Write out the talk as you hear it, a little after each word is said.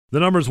The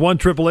number is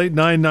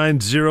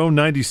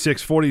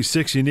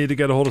 1-888-990-9646. You need to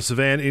get a hold of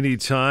Sivan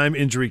anytime.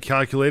 Injury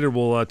calculator,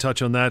 we'll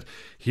touch on that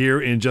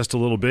here in just a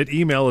little bit.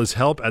 Email is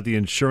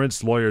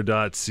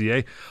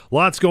help@theinsurancelawyer.ca.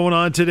 Lots going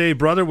on today,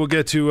 brother. We'll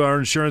get to our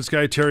insurance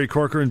guy, Terry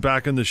Corcoran,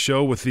 back on the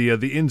show with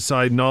the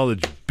inside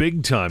knowledge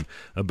big time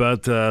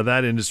about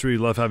that industry.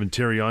 Love having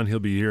Terry on. He'll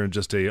be here in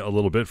just a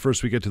little bit.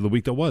 First, we get to the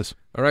week that was.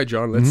 All right,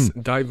 John, let's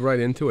dive right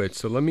into it.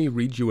 So let me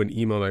read you an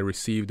email I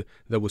received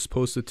that was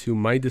posted to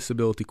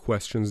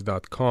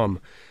mydisabilityquestions.com.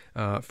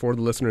 For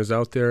the listeners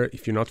out there,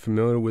 if you're not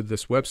familiar with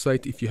this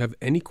website, if you have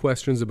any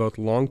questions about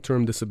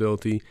long-term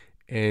disability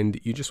and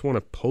you just want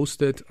to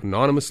post it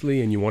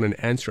anonymously and you want an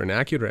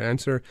accurate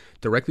answer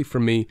directly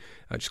from me,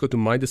 just go to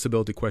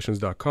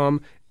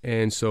mydisabilityquestions.com.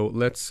 And so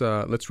let's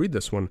read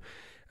this one.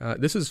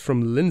 This is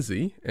from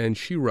Lindsay, and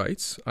she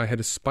writes, I had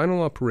a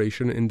spinal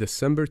operation in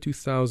December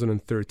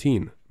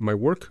 2013. My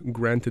work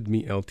granted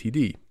me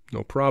LTD.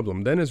 No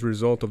problem. Then as a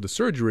result of the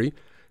surgery,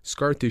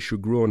 scar tissue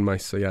grew on my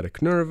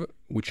sciatic nerve,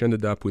 which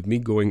ended up with me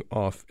going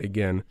off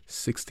again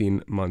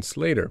 16 months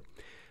later.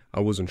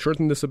 I was on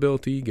short-term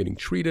disability, getting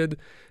treated.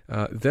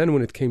 Then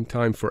when it came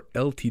time for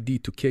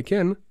LTD to kick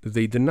in,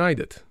 they denied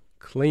it,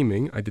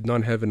 claiming I did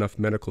not have enough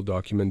medical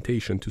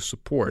documentation to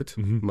support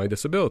my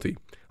disability.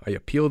 I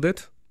appealed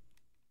it,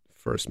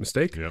 first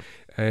mistake,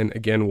 and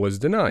again was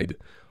denied.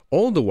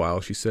 All the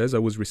while, she says, I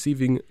was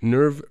receiving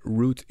nerve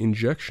root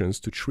injections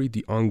to treat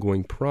the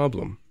ongoing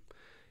problem.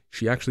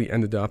 She actually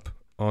ended up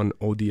on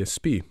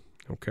ODSP,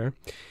 okay?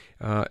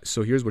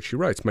 So here's what she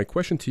writes. My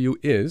question to you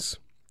is,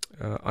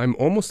 I'm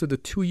almost at the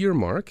 2-year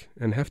mark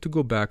and have to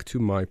go back to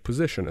my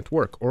position at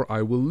work, or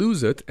I will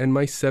lose it and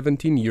my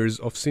 17 years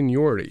of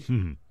seniority.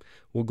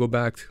 We'll go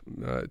back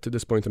to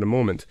this point in a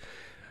moment.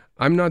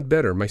 I'm not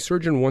better. My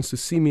surgeon wants to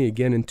see me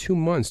again in 2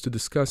 months to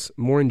discuss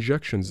more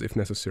injections if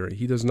necessary.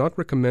 He does not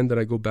recommend that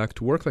I go back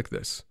to work like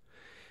this.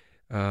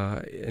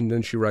 And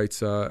then she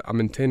writes,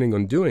 I'm intending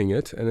on doing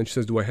it. And then she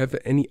says, do I have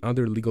any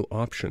other legal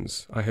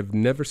options? I have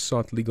never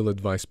sought legal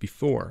advice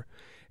before.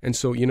 And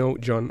so,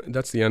 John,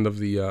 that's the end of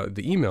the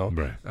email,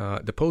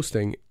 the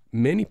posting.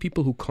 Many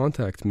people who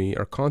contact me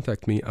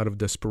out of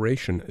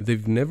desperation.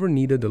 They've never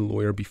needed a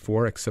lawyer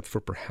before, except for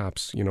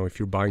perhaps, if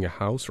you're buying a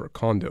house or a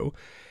condo.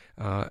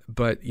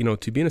 But,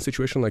 to be in a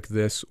situation like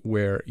this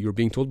where you're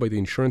being told by the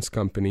insurance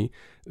company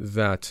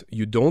that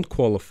you don't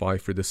qualify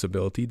for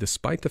disability,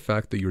 despite the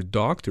fact that your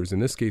doctors, in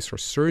this case her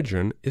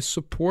surgeon, is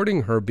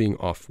supporting her being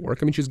off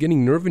work. I mean, she's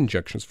getting nerve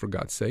injections, for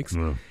God's sakes.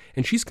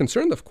 And she's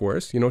concerned, of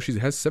course. She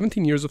has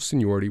 17 years of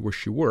seniority where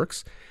she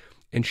works,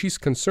 and she's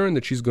concerned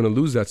that she's going to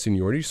lose that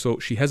seniority. So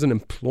she has an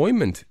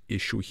employment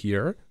issue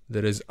here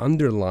that is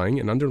an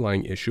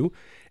underlying issue.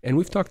 And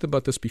we've talked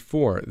about this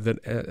before,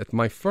 that at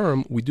my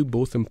firm, we do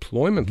both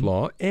employment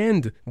law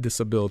and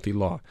disability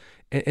law.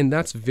 And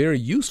that's very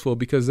useful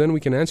because then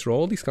we can answer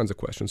all these kinds of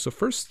questions. So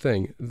first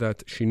thing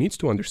that she needs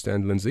to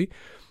understand, Lindsay,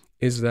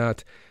 is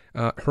that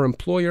her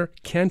employer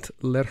can't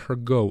let her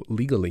go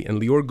legally.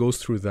 And Lior goes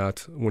through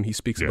that when he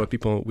speaks about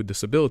people with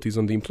disabilities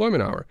on the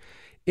employment hour.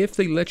 If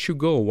they let you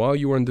go while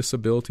you are on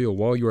disability or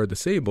while you are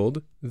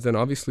disabled, then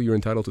obviously you're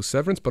entitled to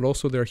severance, but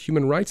also there are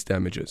human rights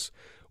damages.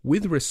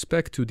 With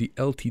respect to the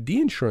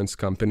LTD insurance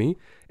company,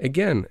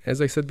 again,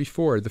 as I said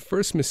before, the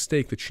first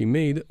mistake that she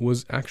made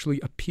was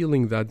actually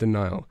appealing that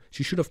denial.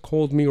 She should have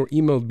called me or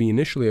emailed me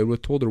initially. I would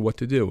have told her what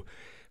to do.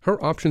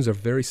 Her options are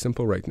very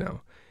simple right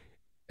now.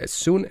 As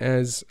soon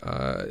as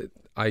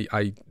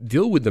I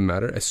deal with the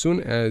matter, as soon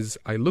as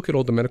I look at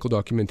all the medical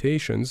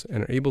documentations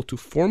and are able to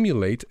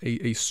formulate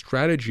a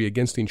strategy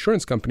against the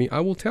insurance company,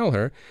 I will tell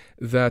her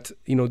that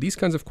these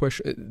kinds of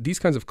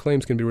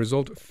claims can be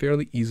resolved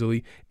fairly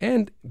easily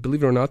and,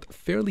 believe it or not,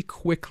 fairly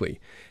quickly.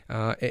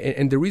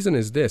 And the reason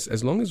is this: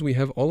 as long as we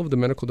have all of the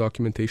medical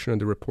documentation and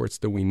the reports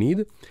that we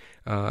need,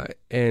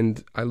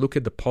 and I look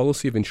at the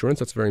policy of insurance,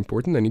 that's very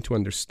important. I need to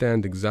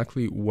understand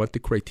exactly what the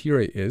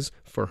criteria is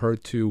for her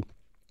to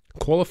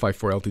qualify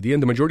for LTD,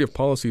 and the majority of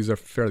policies are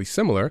fairly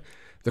similar.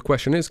 The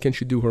question is, can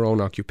she do her own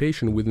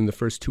occupation within the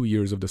first 2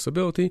 years of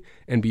disability?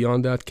 And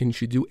beyond that, can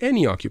she do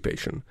any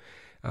occupation?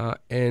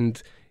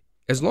 And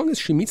as long as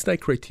she meets that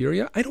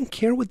criteria, I don't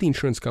care what the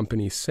insurance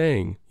company is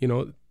saying,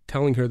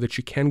 telling her that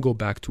she can go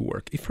back to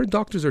work. If her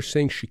doctors are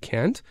saying she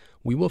can't,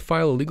 we will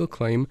file a legal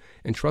claim.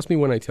 And trust me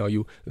when I tell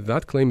you,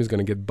 that claim is going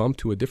to get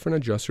bumped to a different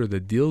adjuster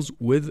that deals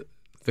with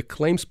the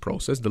claims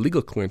process, the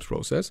legal claims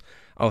process.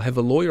 I'll have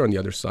a lawyer on the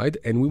other side,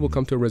 and we will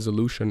come to a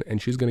resolution,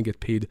 and she's going to get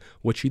paid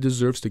what she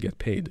deserves to get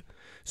paid.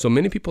 So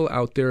many people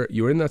out there,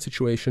 you're in that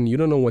situation, you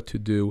don't know what to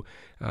do.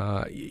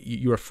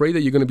 You're afraid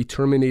that you're going to be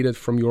terminated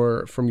from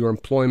your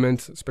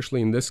employment,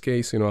 especially in this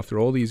case, after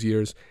all these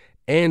years.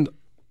 And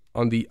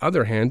on the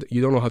other hand,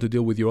 you don't know how to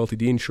deal with your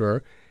LTD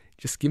insurer.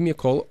 just give me a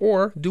call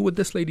or do what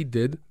this lady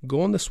did.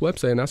 Go on this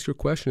website and ask your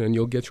question and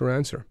you'll get your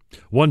answer.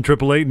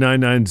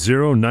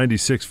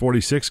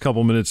 1-888-990-9646.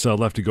 Couple minutes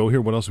left to go here.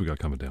 What else we got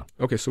coming down?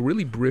 Okay, so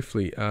really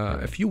briefly,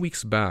 a few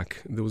weeks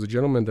back, there was a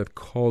gentleman that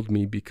called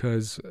me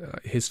because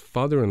his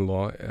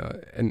father-in-law,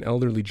 an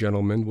elderly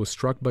gentleman, was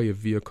struck by a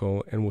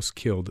vehicle and was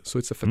killed. So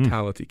it's a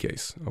fatality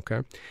case,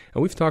 okay?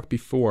 And we've talked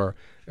before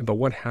about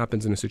what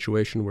happens in a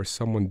situation where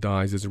someone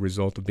dies as a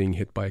result of being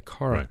hit by a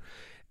car. Right.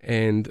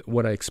 And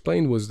what I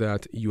explained was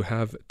that you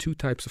have two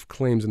types of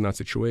claims in that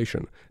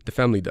situation. The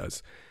family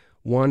does.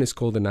 One is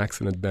called an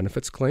accident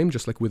benefits claim,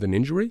 just like with an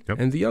injury. Yep.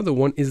 And the other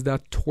one is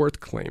that tort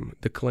claim,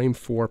 the claim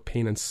for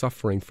pain and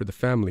suffering for the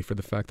family, for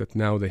the fact that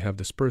now they have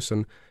this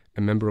person,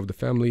 a member of the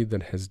family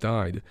that has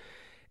died.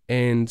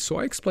 And so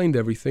I explained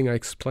everything. I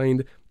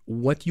explained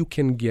what you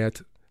can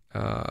get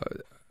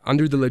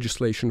under the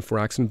legislation for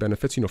accident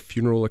benefits,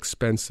 funeral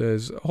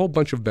expenses, a whole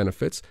bunch of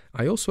benefits.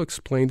 I also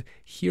explained,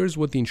 here's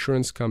what the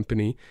insurance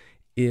company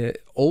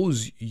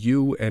owes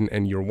you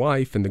and your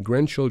wife and the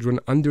grandchildren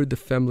under the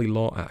Family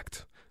Law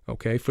Act,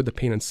 okay, for the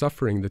pain and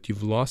suffering that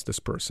you've lost this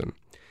person.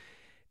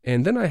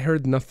 And then I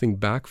heard nothing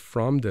back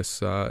from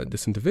this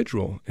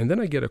individual. And then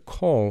I get a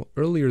call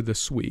earlier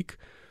this week.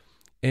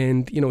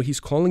 And, he's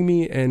calling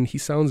me and he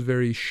sounds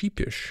very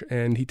sheepish.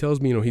 And he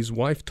tells me, his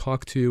wife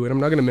talked to, and I'm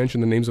not going to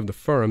mention the names of the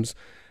firms,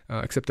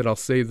 except that I'll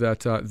say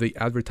that they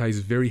advertise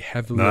very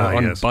heavily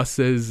on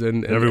buses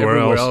and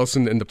everywhere else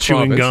in the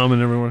chewing province. Gum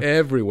and everywhere.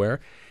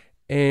 Everywhere.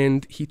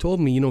 And he told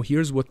me,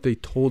 here's what they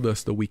told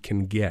us that we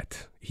can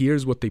get.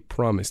 Here's what they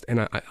promised.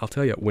 And I'll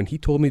tell you, when he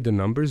told me the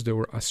numbers, they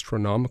were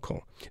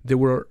astronomical. They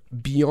were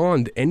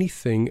beyond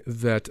anything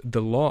that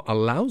the law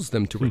allows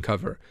them to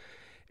recover.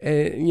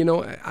 And,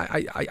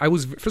 I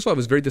was, first of all, I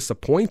was very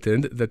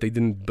disappointed that they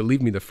didn't believe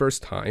me the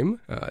first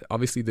time.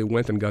 Obviously, they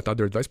went and got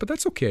other advice, but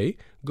that's okay.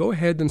 Go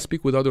ahead and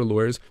speak with other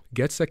lawyers,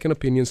 get second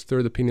opinions,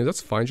 third opinions.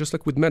 That's fine, just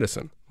like with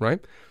medicine,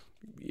 right?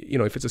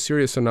 If it's a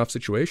serious enough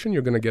situation,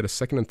 you're going to get a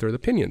second and third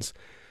opinions.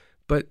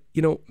 But,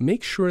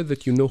 make sure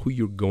that you know who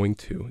you're going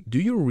to. Do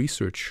your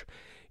research.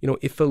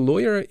 If a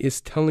lawyer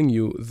is telling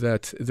you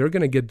that they're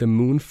going to get the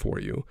moon for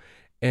you,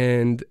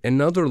 and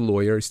another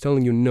lawyer is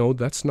telling you, no,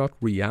 that's not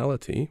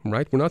reality,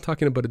 right? We're not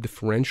talking about a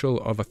differential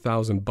of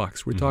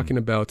 $1,000. We're talking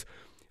about,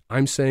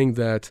 I'm saying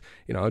that,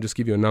 I'll just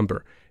give you a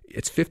number.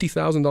 It's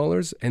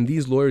 $50,000, and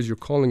these lawyers you're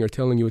calling are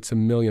telling you it's $1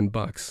 million.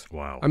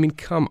 Wow. I mean,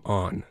 come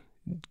on.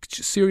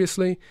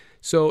 Seriously?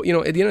 So,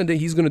 at the end of the day,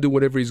 he's going to do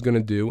whatever he's going to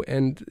do.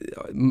 And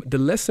the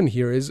lesson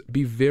here is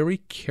be very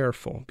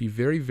careful. Be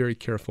very, very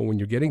careful when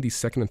you're getting these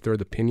second and third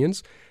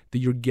opinions that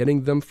you're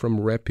getting them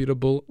from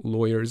reputable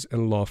lawyers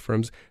and law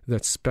firms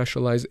that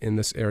specialize in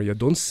this area.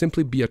 Don't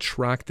simply be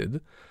attracted,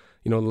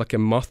 like a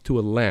moth to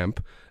a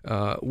lamp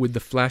with the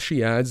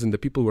flashy ads and the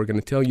people who are going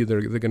to tell you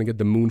they're going to get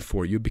the moon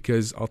for you,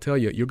 because I'll tell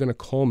you, you're going to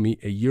call me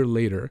a year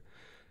later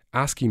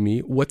asking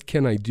me, what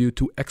can I do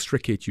to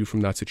extricate you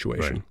from that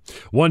situation?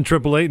 Right.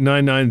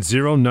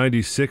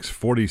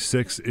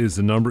 1-888-990-9646 is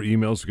the number.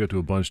 Emails, we got to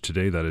a bunch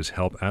today. That is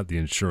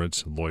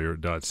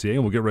help@theinsurancelawyer.ca.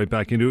 And we'll get right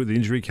back into it. The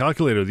Injury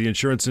Calculator, the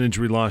Insurance and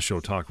Injury Law Show,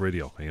 Talk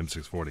Radio, AM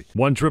 640.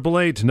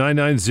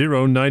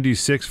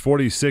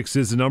 1-888-990-9646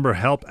 is the number.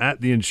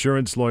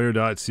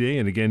 Help@theinsurancelawyer.ca.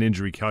 And again,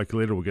 Injury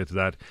Calculator, we'll get to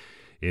that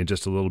in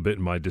just a little bit.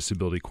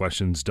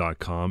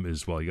 MyDisabilityQuestions.com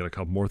as well. You got a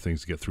couple more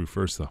things to get through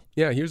first, though.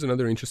 Yeah, here's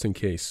another interesting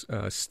case.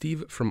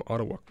 Steve from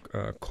Ottawa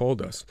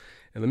called us,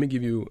 and let me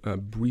give you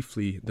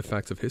briefly the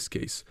facts of his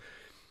case.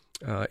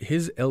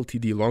 His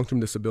LTD, long-term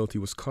disability,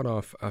 was cut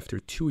off after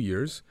 2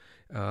 years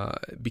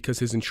because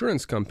his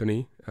insurance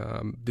company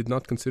did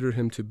not consider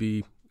him to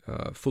be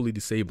fully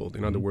disabled.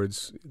 In other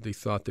words, they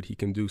thought that he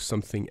can do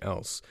something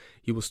else.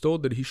 He was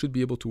told that he should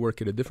be able to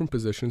work at a different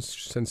position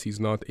since he's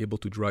not able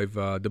to drive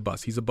the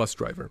bus. He's a bus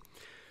driver.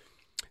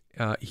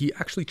 He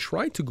actually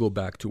tried to go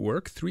back to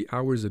work 3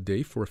 hours a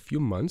day for a few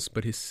months,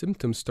 but his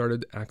symptoms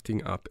started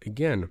acting up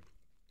again.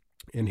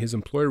 And his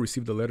employer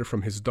received a letter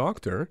from his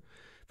doctor,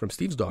 from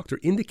Steve's doctor,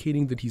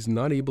 indicating that he's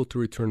not able to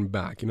return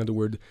back. In other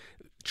words,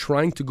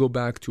 trying to go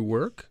back to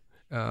work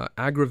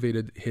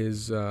aggravated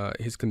his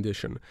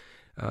condition.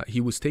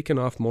 He was taken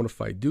off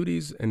modified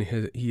duties, and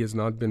he has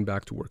not been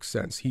back to work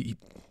since.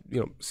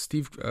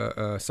 Steve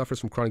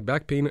suffers from chronic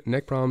back pain,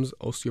 neck problems,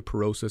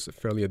 osteoporosis, a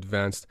fairly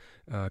advanced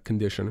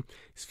condition.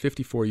 He's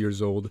 54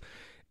 years old.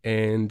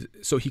 And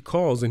so he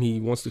calls and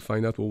he wants to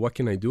find out, well, what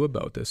can I do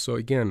about this? So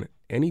again,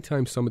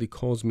 anytime somebody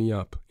calls me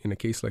up in a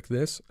case like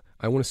this,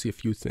 I want to see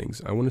a few things.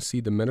 I want to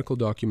see the medical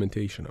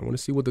documentation. I want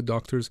to see what the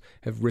doctors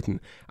have written.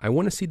 I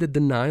want to see the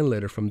denial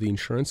letter from the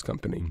insurance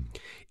company.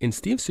 In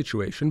Steve's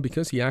situation,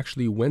 because he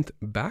actually went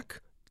back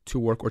to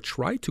work or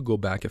tried to go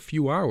back a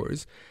few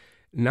hours,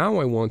 now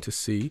I want to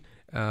see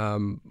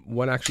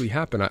what actually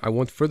happened. I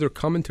want further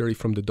commentary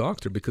from the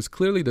doctor, because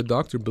clearly the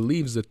doctor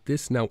believes that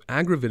this now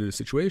aggravated the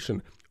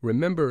situation.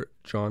 Remember,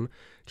 John,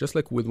 just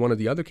like with one of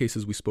the other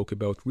cases we spoke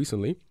about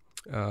recently,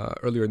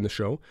 earlier in the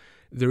show,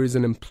 there is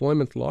an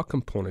employment law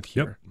component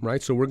here,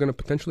 right? So we're going to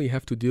potentially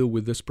have to deal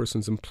with this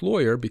person's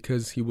employer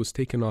because he was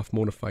taken off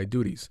modified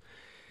duties.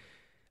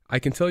 I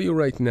can tell you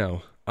right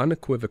now,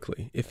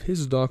 unequivocally, if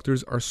his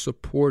doctors are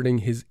supporting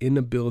his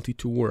inability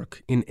to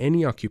work in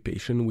any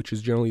occupation, which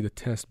is generally the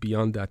test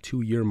beyond that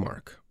 2-year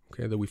mark,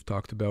 okay, that we've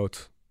talked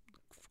about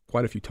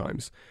quite a few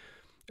times,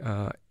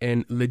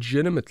 and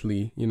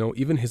legitimately,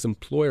 even his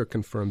employer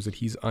confirms that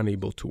he's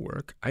unable to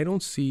work, I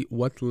don't see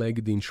what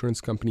leg the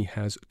insurance company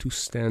has to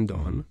stand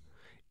on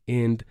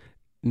and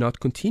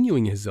not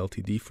continuing his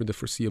LTD for the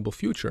foreseeable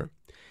future.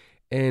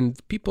 And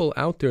people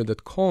out there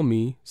that call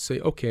me say,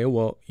 okay,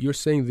 well, you're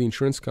saying the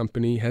insurance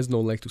company has no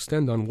leg to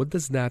stand on. What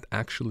does that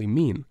actually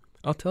mean?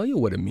 I'll tell you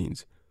what it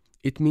means.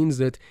 It means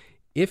that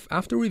if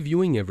after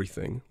reviewing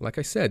everything, like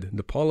I said,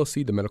 the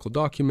policy, the medical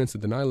documents, the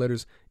denial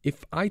letters,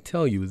 if I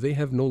tell you they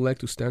have no leg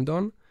to stand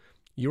on,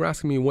 you're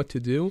asking me what to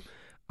do,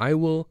 I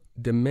will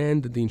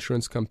demand that the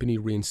insurance company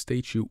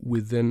reinstate you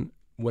within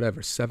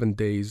 7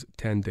 days,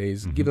 10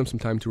 days, give them some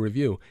time to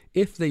review.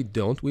 If they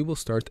don't, we will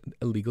start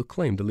a legal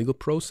claim, the legal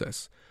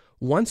process.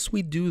 Once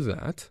we do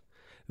that,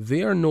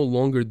 they are no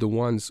longer the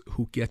ones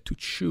who get to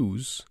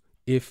choose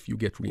if you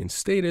get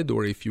reinstated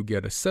or if you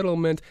get a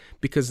settlement,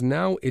 because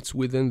now it's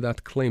within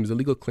that claims, the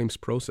legal claims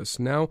process.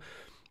 Now,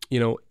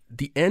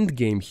 the end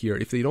game here,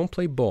 if they don't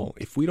play ball,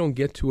 if we don't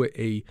get to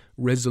a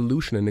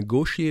resolution, a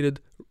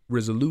negotiated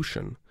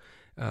resolution,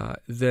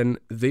 then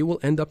they will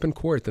end up in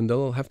court and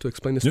they'll have to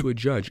explain this to a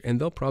judge and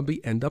they'll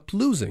probably end up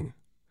losing.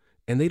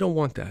 And they don't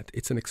want that.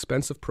 It's an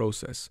expensive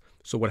process.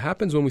 So what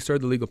happens when we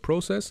start the legal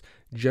process?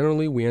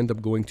 Generally, we end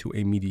up going to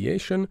a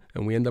mediation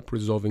and we end up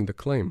resolving the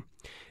claim.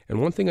 And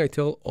one thing I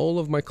tell all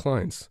of my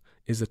clients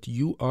is that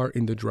you are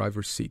in the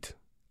driver's seat.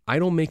 I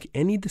don't make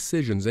any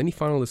decisions, any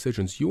final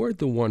decisions. You are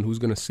the one who's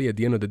going to say at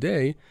the end of the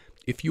day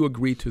if you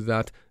agree to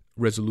that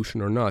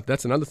resolution or not.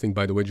 That's another thing,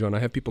 by the way, John. I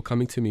have people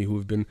coming to me who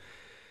have been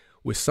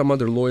with some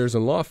other lawyers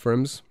and law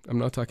firms. I'm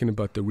not talking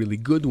about the really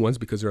good ones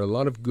because there are a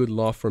lot of good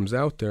law firms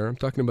out there. I'm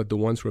talking about the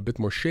ones who are a bit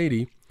more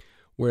shady,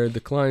 where the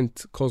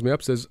client calls me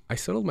up, says, I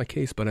settled my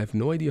case, but I have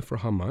no idea for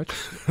how much.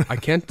 I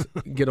can't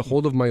get a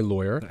hold of my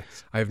lawyer.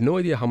 Nice. I have no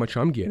idea how much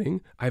I'm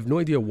getting. I have no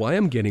idea why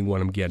I'm getting what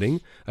I'm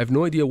getting. I have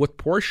no idea what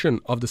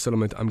portion of the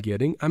settlement I'm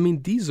getting. I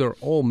mean, these are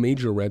all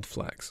major red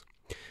flags.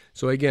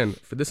 So again,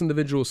 for this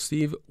individual,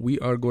 Steve, we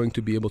are going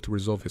to be able to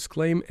resolve his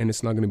claim, and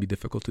it's not going to be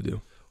difficult to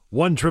do.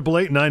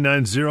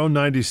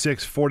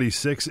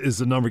 1-888-990-9646 is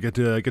the number. Get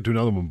to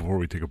another one before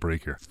we take a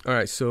break here. All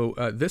right. So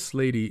this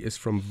lady is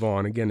from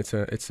Vaughan. Again,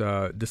 it's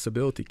a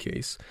disability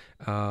case.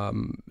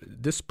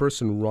 This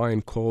person,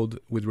 Ryan, called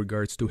with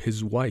regards to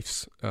his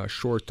wife's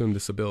short-term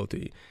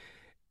disability.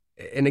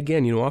 And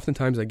again,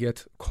 oftentimes I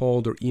get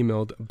called or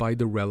emailed by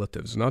the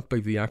relatives, not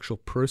by the actual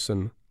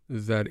person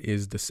that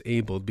is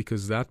disabled,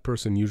 because that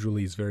person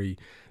usually is very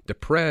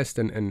depressed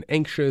and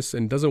anxious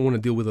and doesn't want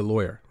to deal with a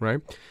lawyer,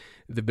 right?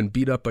 They've been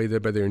beat up by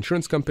their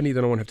insurance company.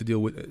 They don't want to have to deal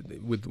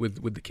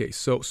with the case.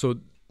 So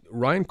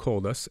Ryan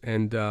called us,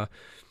 and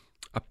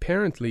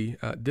apparently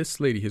this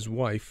lady, his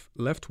wife,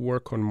 left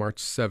work on March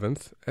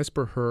 7th as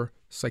per her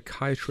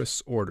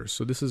psychiatrist's orders.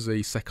 So this is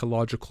a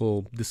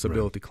psychological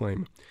disability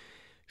claim.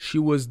 She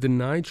was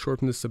denied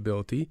short-term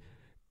disability.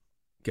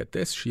 Get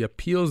this, she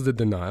appeals the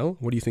denial.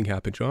 What do you think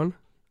happened, John?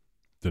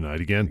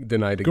 Denied again.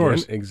 Denied again,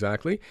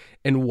 exactly.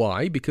 And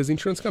why? Because the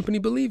insurance company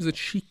believes that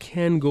she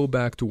can go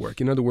back to work.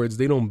 In other words,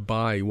 they don't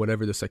buy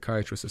whatever the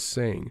psychiatrist is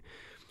saying.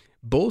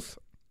 Both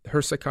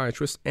her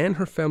psychiatrist and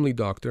her family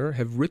doctor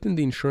have written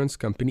the insurance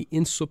company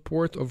in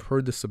support of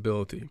her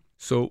disability.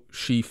 So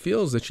she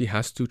feels that she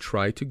has to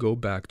try to go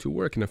back to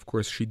work. And of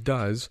course she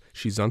does.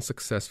 She's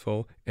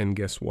unsuccessful. And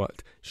guess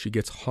what? She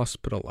gets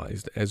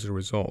hospitalized as a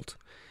result.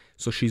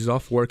 So she's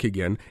off work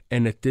again.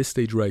 And at this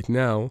stage right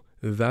now,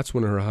 that's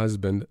when her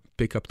husband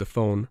picked up the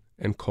phone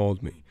and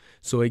called me.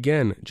 So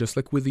again, just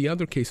like with the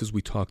other cases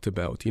we talked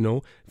about,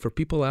 for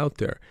people out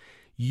there,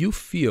 you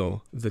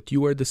feel that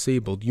you are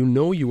disabled,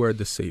 you are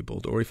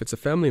disabled, or if it's a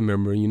family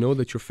member, you know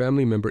that your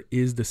family member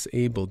is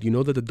disabled, you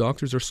know that the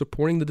doctors are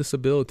supporting the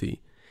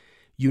disability,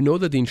 you know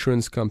that the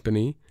insurance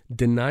company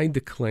denied the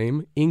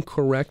claim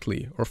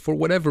incorrectly, or for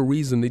whatever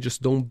reason, they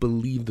just don't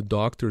believe the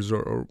doctors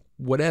or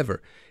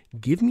whatever.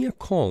 Give me a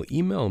call,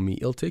 email me.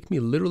 It'll take me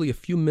literally a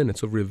few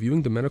minutes of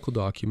reviewing the medical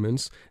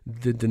documents,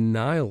 the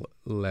denial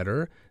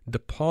letter, the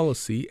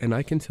policy, and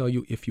I can tell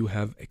you if you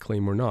have a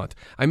claim or not.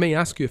 I may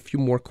ask you a few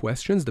more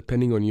questions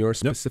depending on your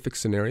specific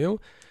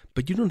scenario,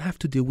 but you don't have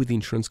to deal with the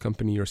insurance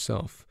company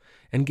yourself.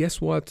 And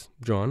guess what,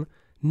 John?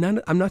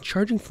 I'm not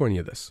charging for any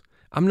of this.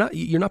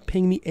 You're not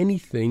paying me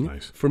anything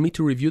for me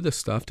to review this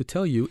stuff to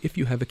tell you if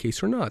you have a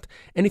case or not.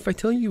 And if I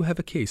tell you have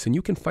a case and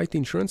you can fight the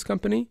insurance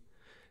company,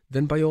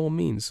 then by all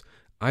means,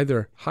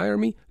 either hire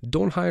me,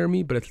 don't hire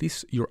me, but at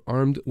least you're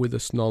armed with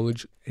this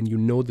knowledge and you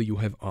know that you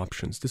have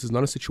options. This is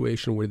not a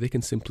situation where they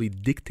can simply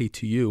dictate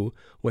to you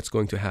what's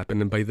going to happen.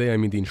 And by they, I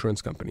mean the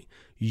insurance company.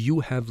 You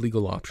have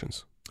legal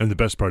options. And the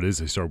best part is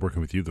they start working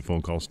with you, the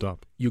phone calls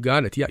stop. You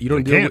got it. Yeah, you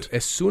don't deal with,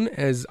 as soon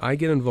as I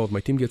get involved, my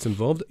team gets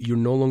involved, you're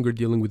no longer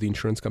dealing with the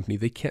insurance company.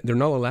 They're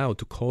not allowed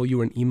to call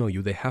you and email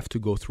you. They have to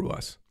go through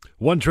us.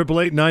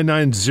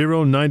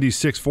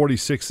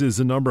 1-888-990-9646 is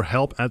the number.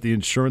 Help at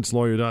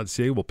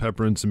theinsurancelawyer.ca. We'll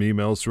pepper in some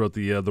emails throughout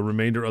the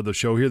remainder of the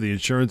show here. The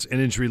Insurance and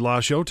Injury Law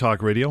Show,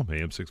 Talk Radio,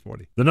 AM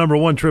 640. The number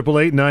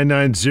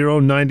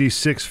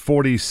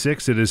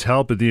 1-888-990-9646. It is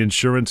help at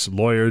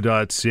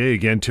theinsurancelawyer.ca.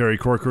 Again, Terry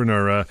Corcoran,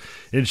 our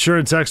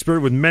insurance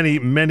expert with many,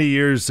 many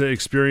years'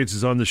 experience,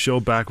 is on the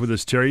show. Back with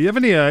us, Terry. You have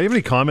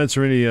any comments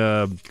or any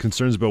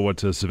concerns about what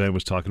Sivan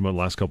was talking about in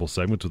the last couple of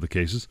segments with the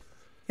cases?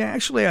 Yeah,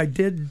 actually, I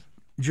did,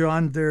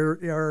 John. There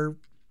are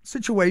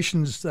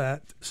situations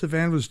that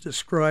Sivan was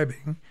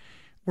describing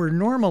where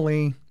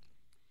normally,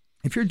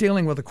 if you're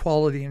dealing with a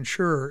quality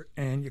insurer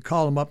and you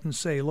call them up and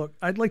say, look,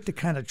 I'd like to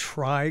kind of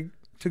try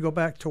to go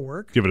back to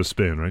work. Give it a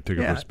spin, right? Take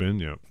it for a spin,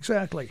 yeah.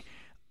 Exactly.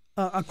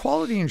 A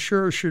quality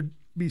insurer should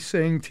be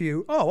saying to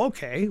you, oh,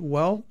 okay,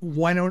 well,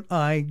 why don't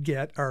I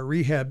get our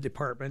rehab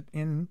department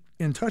in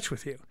touch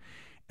with you?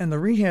 And the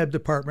rehab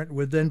department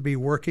would then be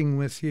working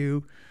with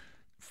you,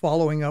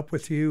 following up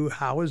with you.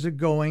 How is it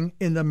going?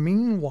 In the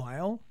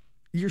meanwhile,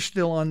 you're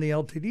still on the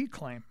LTD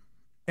claim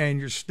and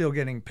you're still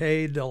getting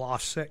paid. They'll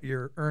offset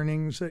your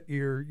earnings that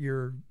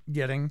you're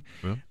getting,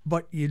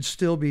 but you'd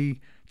still be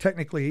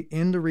technically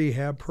in the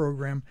rehab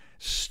program,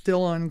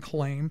 still on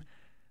claim.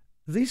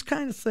 These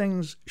kind of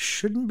things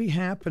shouldn't be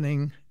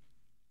happening,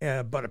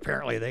 but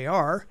apparently they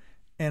are.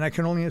 And I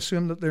can only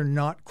assume that they're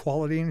not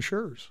quality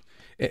insurers.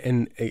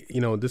 And,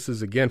 this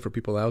is, again, for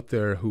people out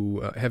there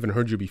who haven't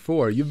heard you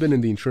before. You've been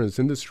in the insurance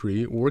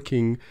industry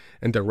working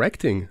and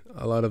directing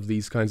a lot of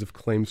these kinds of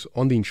claims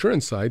on the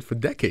insurance side for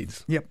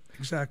decades. Yep,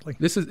 exactly.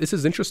 This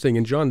is interesting.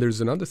 And, John,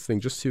 there's another thing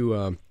just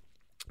to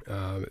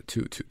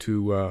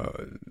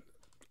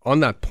on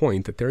that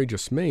point that Terry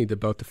just made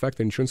about the fact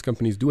that insurance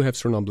companies do have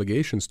certain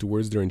obligations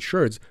towards their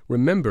insureds.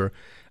 Remember,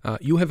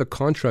 you have a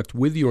contract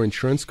with your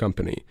insurance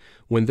company.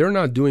 When they're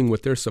not doing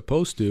what they're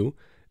supposed to,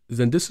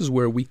 then this is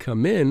where we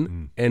come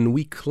in and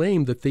we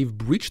claim that they've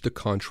breached the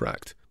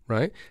contract,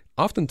 right?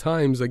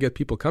 Oftentimes, I get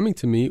people coming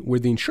to me where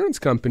the insurance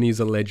company is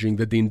alleging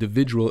that the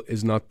individual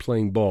is not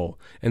playing ball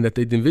and that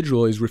the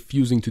individual is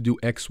refusing to do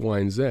X, Y,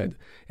 and Z.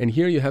 And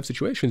here you have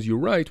situations, you're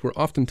right, where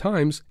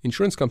oftentimes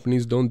insurance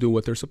companies don't do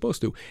what they're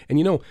supposed to. And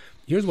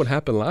here's what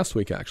happened last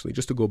week, actually,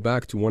 just to go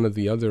back to one of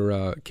the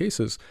other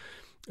cases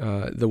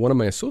that one of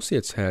my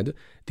associates had.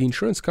 The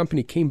insurance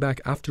company came back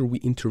after we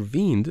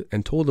intervened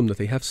and told them that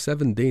they have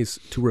 7 days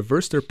to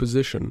reverse their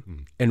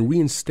position and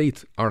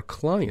reinstate our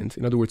client.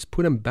 In other words,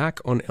 put him back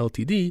on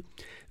LTD.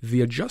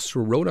 The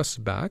adjuster wrote us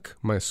back,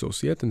 my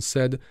associate, and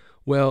said,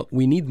 well,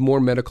 we need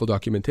more medical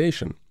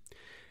documentation.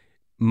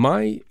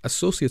 My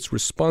associate's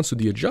response to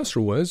the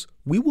adjuster was,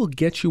 we will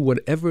get you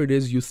whatever it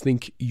is you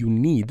think you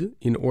need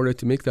in order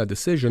to make that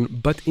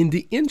decision, but in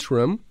the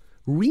interim,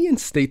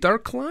 reinstate our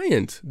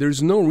client.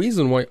 There's no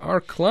reason why our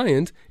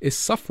client is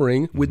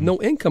suffering with no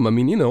income. I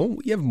mean,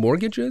 we have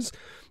mortgages,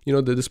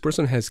 that this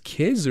person has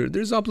kids, or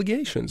there's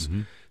obligations.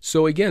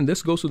 So again,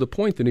 this goes to the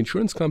point that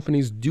insurance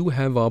companies do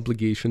have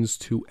obligations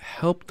to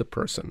help the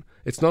person.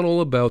 It's not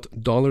all about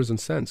dollars and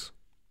cents.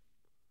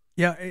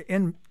 Yeah,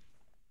 in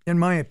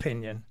my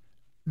opinion,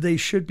 they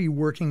should be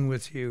working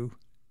with you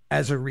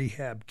as a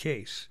rehab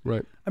case.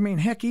 Right. I mean,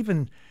 heck,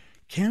 even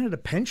Canada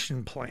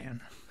Pension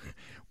Plan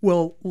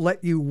will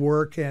let you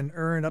work and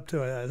earn up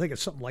to, I think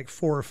it's something like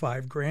 $4,000 or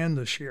 $5,000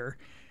 this year.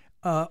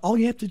 All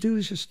you have to do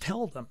is just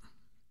tell them,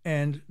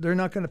 and they're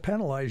not going to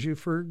penalize you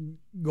for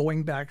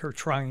going back or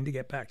trying to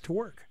get back to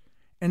work.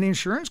 And the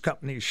insurance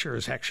companies sure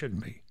as heck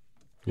shouldn't be.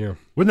 Yeah.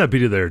 Wouldn't that be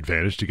to their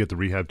advantage to get the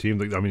rehab team?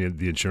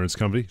 The insurance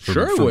company?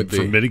 Sure would be.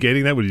 For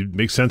mitigating that? Would it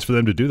make sense for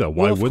them to do that?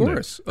 Why wouldn't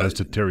course. They? As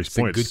to Terry's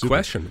point. It's a good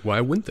question.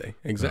 Why wouldn't they?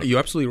 Exactly. You're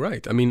absolutely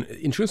right. I mean,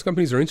 insurance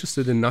companies are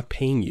interested in not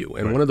paying you.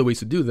 And one of the ways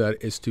to do that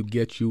is to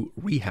get you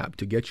rehab,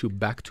 to get you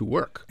back to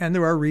work. And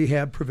there are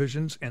rehab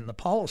provisions in the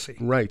policy.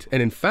 Right.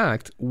 And in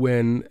fact,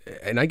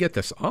 and I get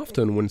this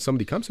often when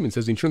somebody comes to me and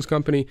says the insurance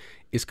company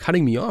is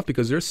cutting me off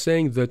because they're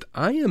saying that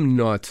I am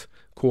not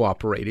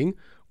cooperating,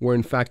 where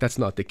in fact that's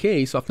not the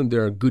case. Often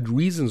there are good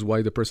reasons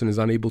why the person is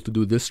unable to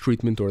do this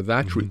treatment or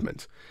that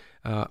treatment.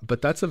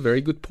 But that's a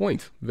very good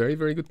point. Very,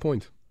 very good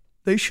point.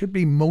 They should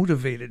be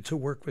motivated to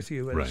work with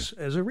you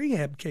as a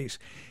rehab case,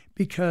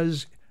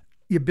 because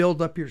you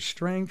build up your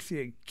strength,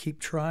 you keep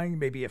trying,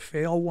 maybe you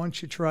fail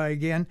once, you try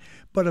again,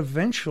 but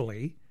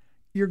eventually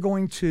you're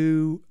going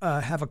to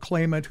have a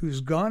claimant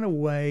who's gone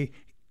away,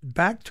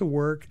 back to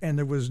work, and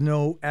there was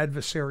no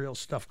adversarial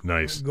stuff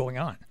going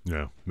on.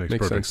 Yeah, makes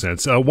perfect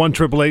sense.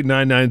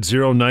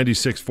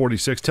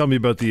 1-888-990-9646. Tell me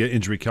about the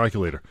injury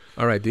calculator.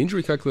 All right, the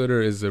injury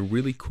calculator is a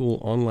really cool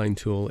online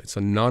tool. It's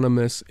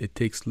anonymous. It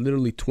takes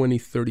literally 20,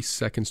 30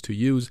 seconds to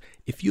use.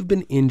 If you've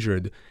been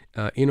injured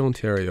in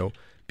Ontario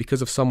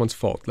because of someone's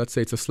fault, let's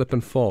say it's a slip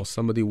and fall,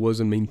 somebody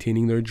wasn't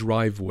maintaining their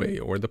driveway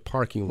or the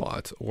parking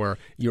lot, or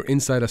you're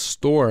inside a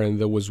store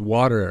and there was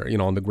water,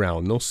 on the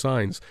ground, no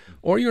signs,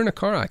 or you're in a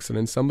car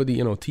accident,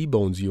 somebody,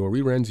 T-bones you or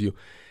rear-ends you,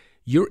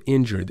 you're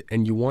injured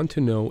and you want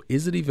to know,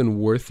 is it even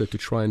worth it to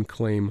try and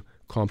claim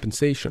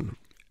compensation?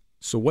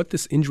 So what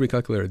this injury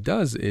calculator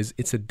does is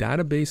it's a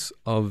database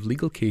of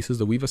legal cases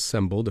that we've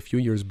assembled a few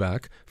years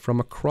back from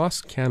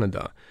across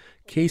Canada.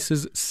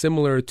 Cases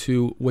similar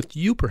to what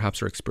you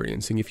perhaps are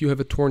experiencing. If you have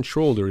a torn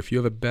shoulder, if you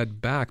have a bad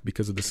back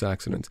because of this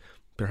accident,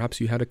 perhaps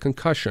you had a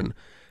concussion,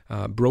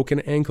 broken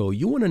ankle,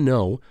 you want to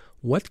know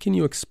what can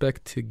you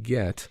expect to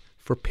get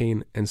for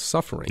pain and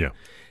suffering. Yeah.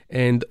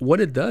 And what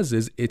it does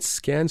is it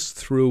scans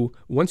through,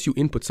 once you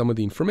input some of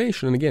the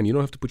information, and again, you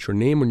don't have to put your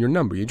name or your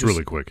number. You just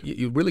really quick.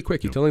 Really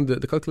quick. You're telling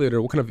the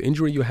calculator what kind of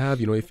injury you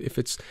have. If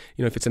it's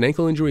an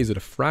ankle injury, is it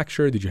a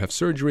fracture? Did you have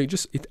surgery?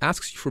 It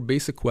asks you for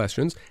basic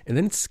questions, and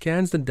then it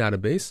scans the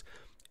database,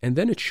 and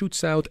then it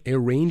shoots out a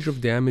range of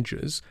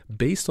damages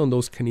based on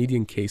those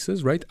Canadian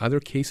cases, right?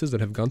 Other cases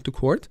that have gone to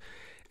court.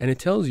 And it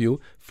tells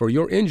you, for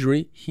your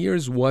injury,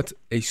 here's what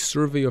a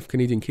survey of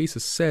Canadian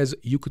cases says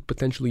you could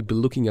potentially be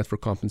looking at for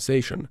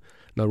compensation.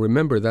 Now,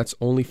 remember, that's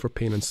only for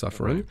pain and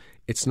suffering. Right.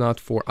 It's not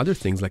for other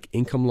things like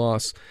income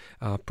loss.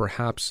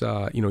 Perhaps,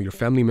 your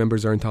family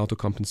members are entitled to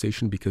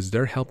compensation because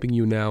they're helping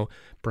you now.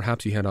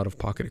 Perhaps you had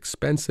out-of-pocket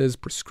expenses,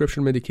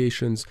 prescription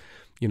medications,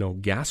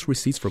 gas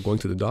receipts for going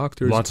to the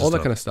doctors, all that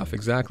kind of stuff.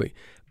 Exactly.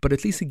 But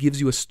at least it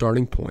gives you a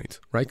starting point,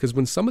 right? Because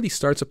when somebody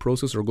starts a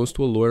process or goes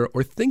to a lawyer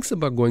or thinks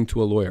about going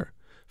to a lawyer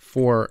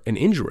for an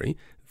injury,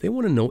 they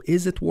want to know,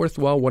 is it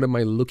worthwhile? What am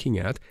I looking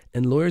at?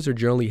 And lawyers are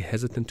generally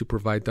hesitant to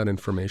provide that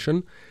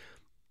information.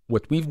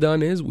 What we've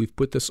done is we've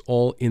put this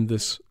all in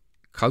this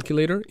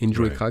calculator,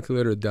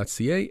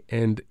 injurycalculator.ca,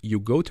 and you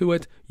go to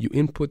it, you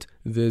input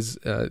these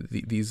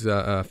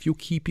few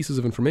key pieces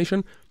of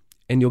information,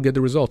 and you'll get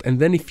the result. And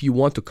then if you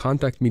want to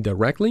contact me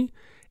directly,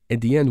 at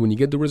the end, when you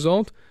get the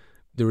result,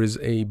 there is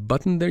a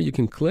button there you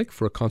can click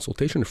for a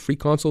consultation, a free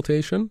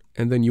consultation,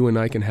 and then you and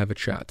I can have a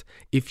chat.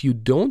 If you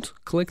don't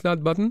click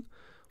that button,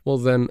 well,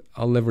 then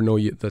I'll never know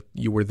that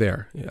you were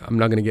there. I'm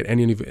not going to get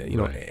any of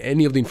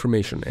the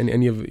information, and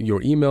any of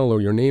your email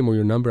or your name or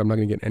your number. I'm not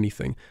going to get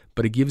anything.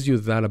 But it gives you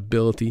that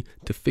ability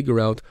to figure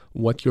out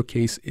what your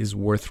case is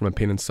worth from a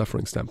pain and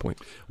suffering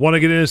standpoint. Want to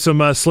get into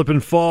some slip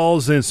and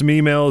falls and some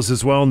emails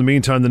as well. In the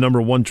meantime, the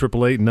number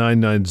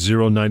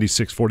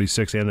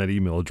 1-888-990-9646, and that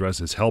email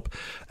address is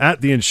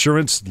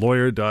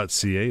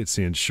help@theinsurancelawyer.ca. It's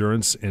the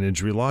Insurance and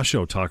Injury Law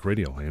Show, Talk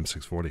Radio, AM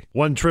 640.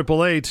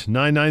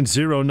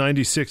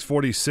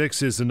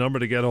 1-888-990-9646 is the number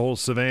to get a hold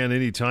of Sivan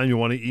anytime. You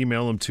want to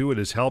email him to it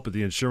is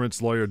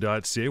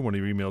help@theinsurancelawyer.ca. One of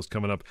your emails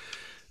coming up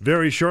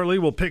very shortly.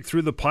 We'll pick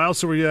through the pile.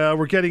 So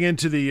we're getting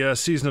into the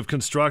season of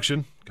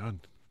construction. God,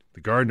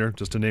 the Gardner,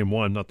 just to name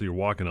one, not that you're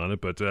walking on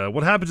it, but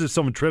what happens if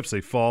someone trips,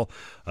 they fall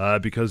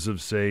because of,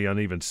 say,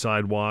 uneven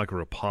sidewalk or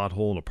a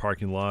pothole in a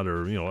parking lot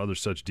or other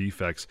such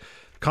defects?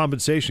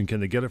 Compensation, can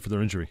they get it for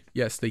their injury?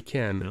 Yes, they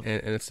can. Yeah.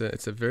 And it's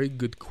a very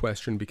good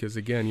question because,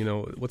 again,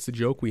 what's the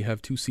joke? We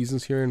have two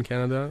seasons here in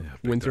Canada,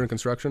 winter and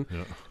construction.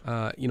 Yeah.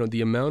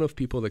 The amount of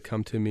people that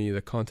come to me,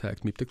 that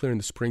contact me, particularly in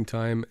the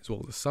springtime as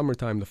well as the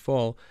summertime, the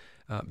fall,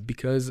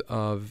 because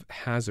of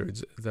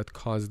hazards that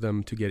cause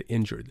them to get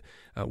injured,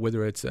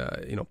 whether it's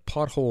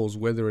potholes,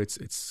 whether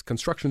it's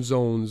construction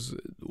zones,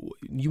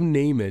 you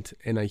name it,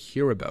 and I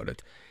hear about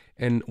it.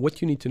 And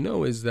what you need to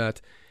know is that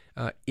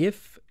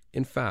if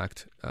in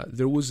fact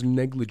there was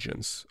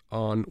negligence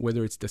on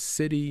whether it's the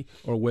city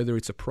or whether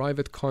it's a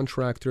private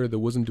contractor that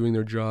wasn't doing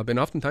their job, and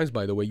oftentimes,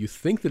 by the way, you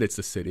think that it's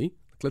the city.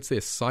 Let's say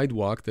a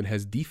sidewalk that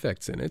has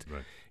defects in it.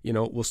 Right.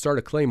 We'll start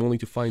a claim only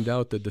to find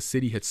out that the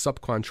city had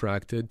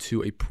subcontracted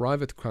to a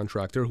private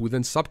contractor who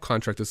then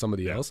subcontracted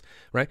somebody else,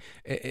 right?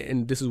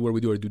 And this is where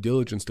we do our due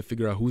diligence to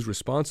figure out who's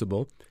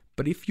responsible.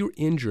 But if you're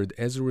injured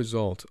as a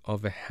result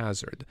of a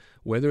hazard,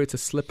 whether it's a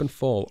slip and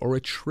fall or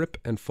a trip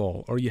and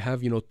fall, or you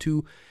have,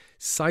 two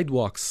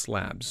sidewalk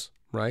slabs,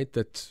 right,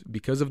 that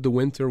because of the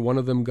winter, one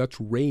of them got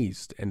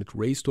raised, and it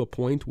raised to a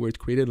point where it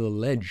created a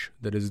ledge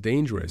that is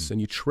dangerous,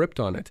 and you tripped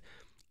on it.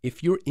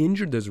 If you're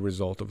injured as a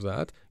result of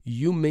that,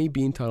 you may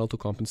be entitled to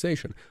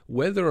compensation.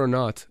 Whether or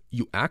not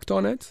you act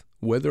on it,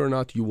 whether or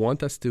not you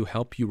want us to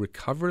help you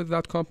recover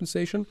that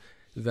compensation,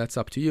 that's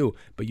up to you.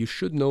 But you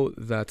should know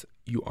that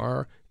you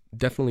are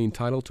definitely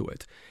entitled to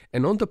it.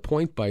 And on the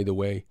point, by the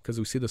way, because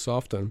we see this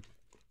often,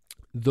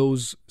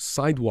 those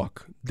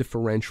sidewalk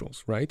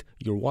differentials, right?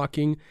 You're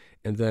walking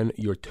and then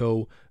your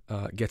toe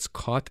gets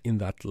caught in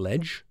that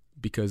ledge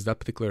because that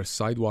particular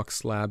sidewalk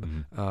slab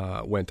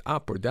went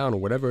up or down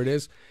or whatever it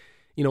is.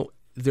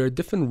 There are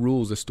different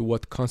rules as to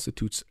what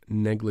constitutes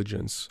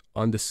negligence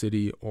on the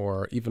city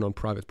or even on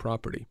private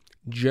property.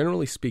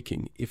 Generally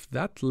speaking, if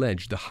that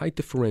ledge, the height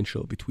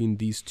differential between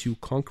these two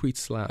concrete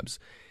slabs,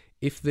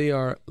 if they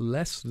are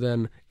less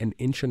than 1.5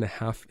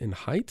 inches in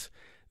height,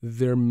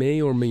 there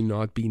may or may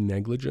not be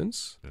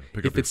negligence.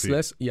 If it's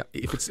less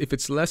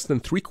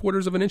than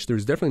 3/4 of an inch,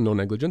 there's definitely no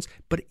negligence.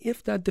 But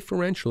if that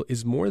differential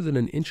is more than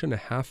 1.5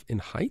 inches in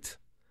height,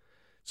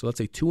 so let's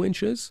say 2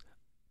 inches,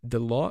 the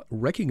law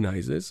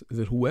recognizes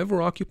that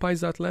whoever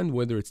occupies that land,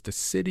 whether it's the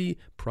city,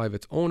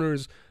 private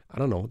owners,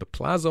 the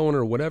plaza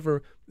owner,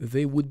 whatever,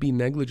 they would be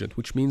negligent,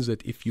 which means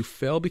that if you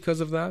fell because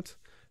of that,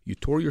 you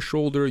tore your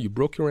shoulder, you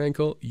broke your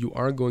ankle, you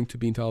are going to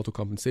be entitled to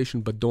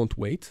compensation, but don't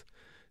wait.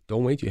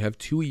 Don't wait. You have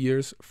 2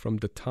 years from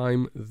the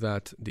time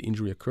that the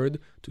injury occurred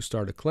to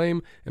start a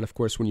claim. And of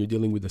course, when you're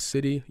dealing with the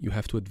city, you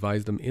have to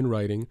advise them in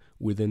writing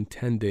within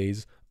 10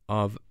 days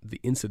of the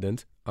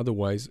incident.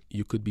 Otherwise,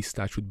 you could be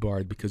statute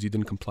barred because you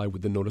didn't comply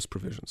with the notice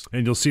provisions.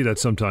 And you'll see that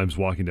sometimes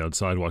walking down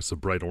sidewalks, the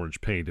bright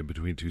orange paint in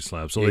between two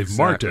slabs. So they've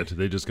marked it.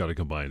 They just got to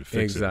come by and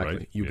fix it,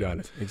 right? You got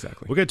it.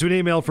 Exactly. We'll get to an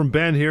email from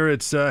Ben here.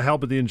 It's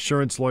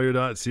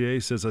help@theinsurancelawyer.ca.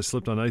 Says, I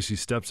slipped on icy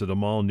steps at a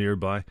mall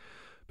nearby.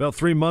 About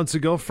 3 months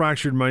ago,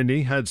 fractured my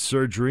knee, had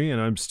surgery,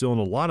 and I'm still in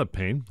a lot of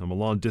pain. I'm a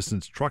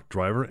long-distance truck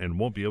driver and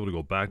won't be able to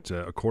go back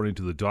to, according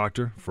to the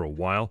doctor, for a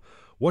while.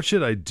 What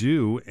should I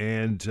do,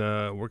 and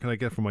what can I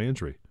get for my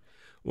injury?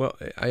 Well,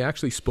 I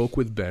actually spoke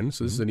with Ben,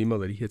 so this is an email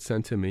that he had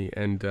sent to me,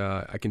 and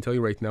I can tell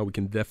you right now we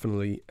can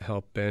definitely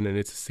help Ben, and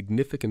it's a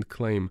significant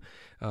claim.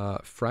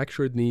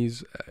 Fractured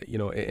knees,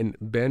 and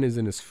Ben is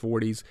in his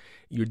 40s.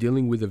 You're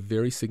dealing with a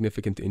very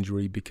significant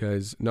injury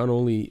because not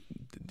only,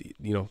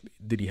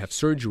 did he have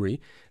surgery,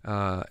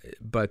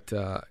 but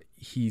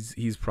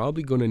he's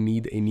probably going to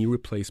need a knee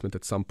replacement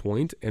at some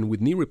point, and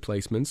with knee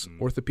replacements,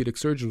 orthopedic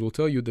surgeons will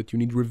tell you that you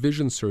need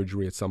revision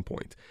surgery at some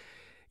point.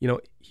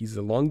 He's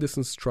a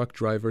long-distance truck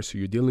driver, so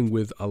you're dealing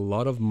with a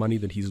lot of money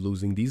that he's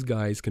losing. These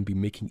guys can be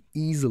making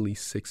easily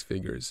 6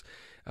 figures.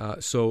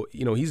 So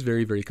he's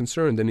very, very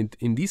concerned. And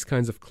in these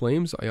kinds of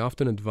claims, I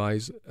often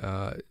advise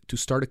to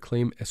start a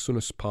claim as soon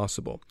as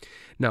possible.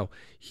 Now,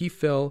 he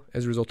fell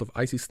as a result of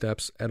icy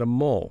steps at a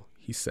mall,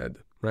 he said.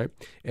 Right,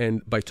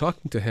 and by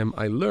talking to him,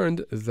 I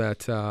learned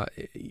that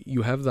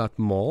you have that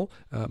mall,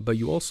 but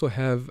you also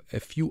have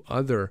a few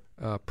other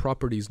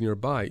properties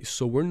nearby.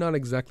 So we're not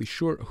exactly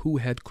sure who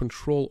had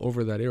control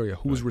over that area,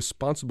 who was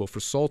responsible for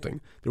salting.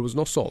 There was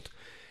no salt.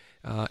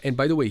 And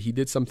by the way, he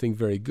did something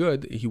very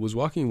good. He was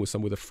walking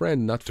with a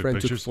friend,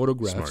 took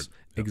photographs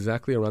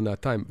exactly around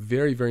that time.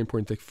 Very, very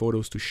important to take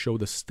photos to show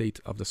the state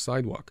of the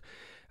sidewalk.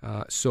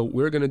 So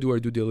we're going to do our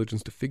due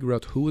diligence to figure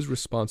out who is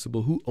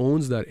responsible, who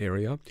owns that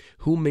area,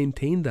 who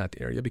maintained that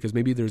area, because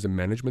maybe there's a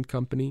management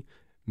company,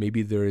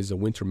 maybe there is a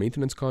winter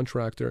maintenance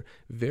contractor.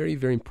 Very,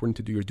 very important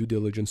to do your due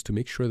diligence to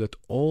make sure that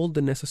all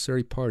the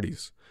necessary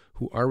parties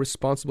who are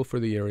responsible for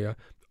the area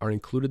are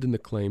included in the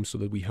claim so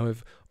that we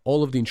have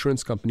all of the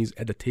insurance companies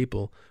at the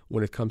table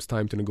when it comes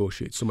time to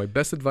negotiate. So my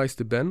best advice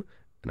to Ben,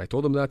 and I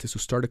told him that, is to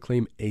start a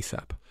claim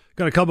ASAP.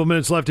 Got a couple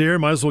minutes left here.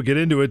 Might as well get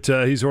into it.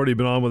 He's already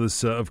been on with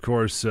us, of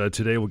course.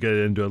 Today we'll get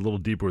into a little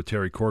deeper with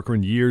Terry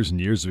Corcoran. Years and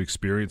years of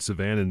experience,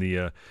 Sivan, in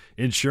the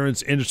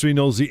insurance industry.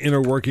 Knows the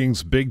inner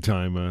workings big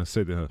time.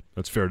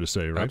 That's fair to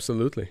say, right?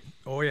 Absolutely.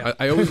 Oh, yeah.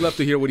 I always love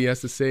to hear what he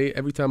has to say.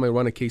 Every time I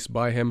run a case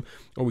by him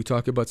or we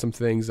talk about some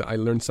things, I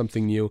learn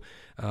something new.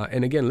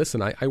 And again,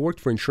 listen, I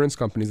worked for insurance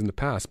companies in the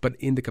past, but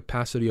in the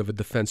capacity of a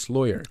defense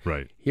lawyer.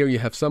 Right. Here you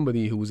have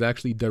somebody who was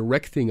actually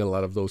directing a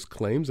lot of those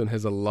claims and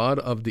has a lot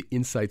of the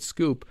inside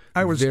scoop.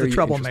 I was the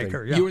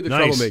troublemaker. Yeah. You were the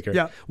troublemaker.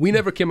 Yeah. We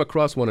never came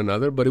across one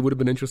another, but it would have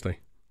been interesting.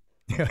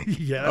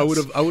 Yes.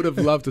 I would have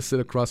loved to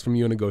sit across from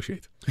you and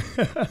negotiate.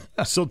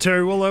 So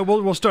Terry,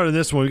 we'll start on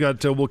this one.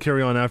 We'll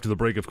carry on after the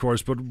break, of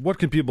course. But what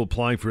can people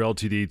applying for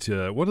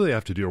LTD what do they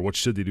have to do, or what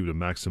should they do to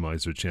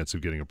maximize their chance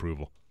of getting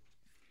approval?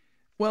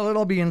 Well, it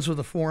all begins with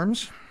the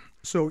forms.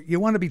 So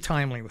you want to be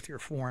timely with your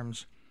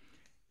forms,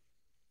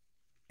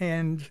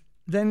 and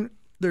then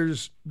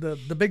there's the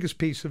biggest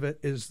piece of it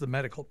is the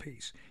medical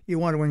piece. You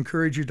want to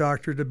encourage your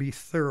doctor to be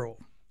thorough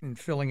in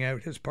filling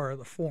out his part of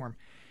the form.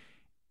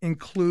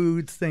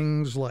 Include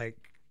things like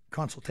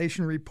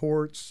consultation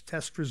reports,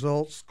 test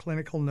results,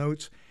 clinical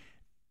notes,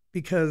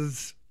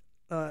 because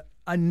a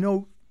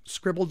note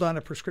scribbled on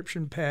a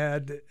prescription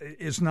pad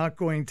is not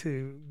going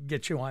to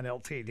get you on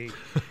LTD.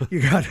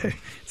 You got to.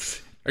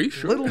 Are you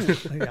sure?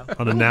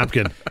 On a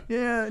napkin.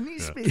 Yeah, it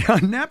needs to be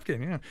on a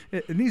napkin. Yeah,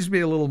 it needs to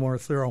be a little more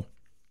thorough.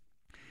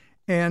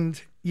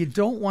 And you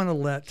don't want to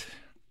let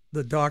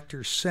the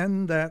doctor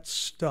send that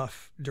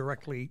stuff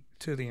directly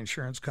to the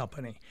insurance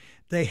company.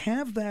 They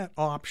have that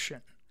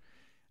option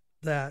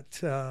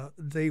that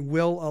they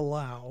will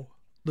allow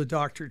the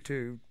doctor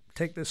to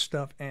take this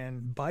stuff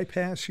and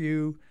bypass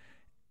you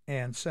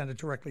and send it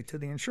directly to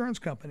the insurance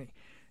company,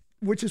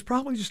 which is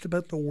probably just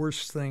about the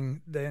worst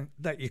thing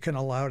that you can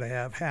allow to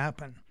have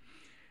happen.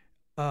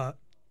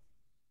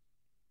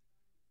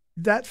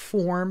 That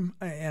form,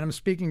 and I'm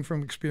speaking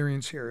from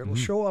experience here, it'll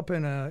show up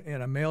in a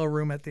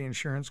mailroom at the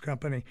insurance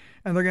company,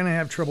 and they're going to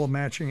have trouble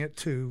matching it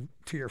to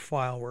your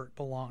file where it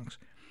belongs.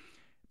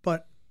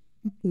 But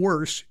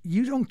worse,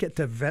 you don't get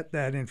to vet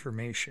that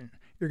information.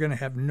 You're going to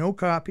have no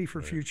copy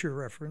for future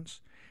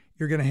reference.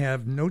 You're going to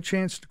have no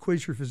chance to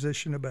quiz your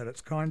physician about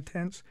its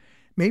contents.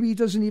 Maybe he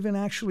doesn't even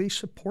actually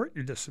support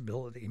your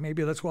disability.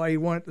 Maybe that's why he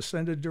wanted to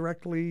send it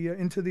directly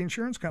into the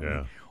insurance company.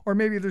 Yeah. Or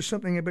maybe there's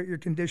something about your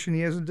condition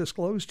he hasn't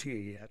disclosed to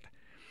you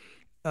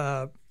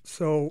yet.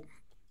 So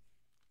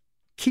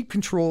keep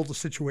control of the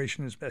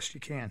situation as best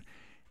you can.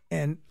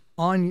 And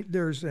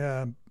there's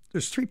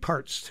 3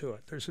 parts to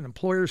it. There's an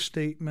employer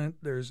statement,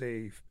 there's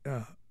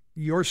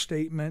your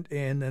statement,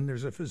 and then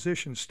there's a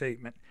physician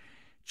statement.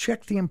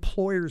 Check the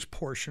employer's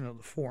portion of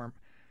the form.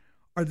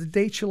 Are the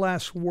dates you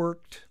last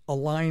worked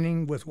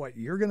aligning with what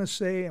you're going to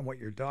say and what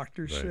your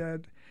doctor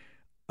said?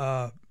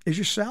 Is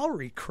your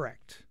salary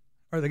correct?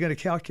 Are they going to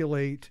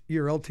calculate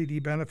your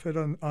LTD benefit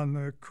on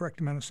the correct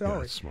amount of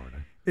salary? That's smart.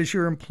 Is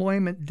your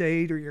employment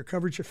date or your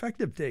coverage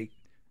effective date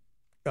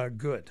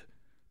good?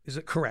 Is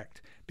it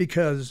correct?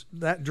 Because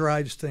that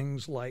drives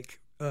things like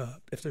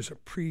if there's a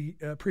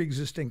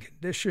pre-existing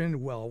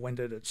condition, well, when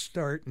did it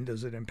start and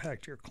does it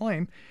impact your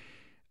claim?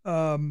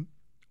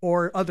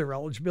 Or other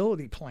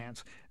eligibility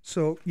plans.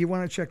 So you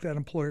want to check that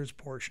employer's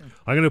portion.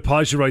 I'm going to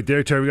pause you right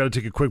there, Terry. We got to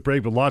take a quick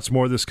break, but lots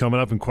more of this coming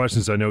up and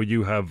questions. I know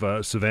you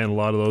have, Savannah, a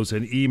lot of those,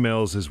 and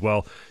emails as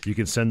well. You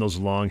can send those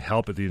along,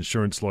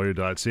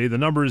 help@theinsurancelawyer.ca. The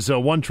number is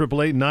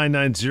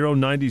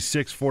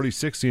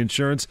 1-888-990-9646, the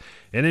Insurance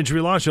and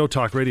Injury Law Show,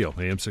 Talk Radio,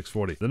 AM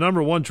 640. The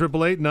number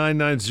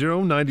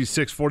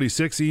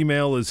 1-888-990-9646.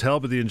 Email is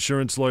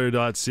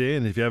help@theinsurancelawyer.ca,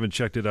 and if you haven't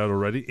checked it out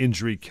already,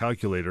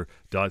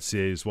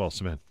 injurycalculator.ca as well.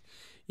 Savannah.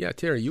 Yeah,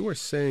 Terry, you were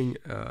saying,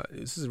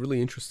 this is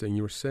really interesting.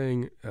 You were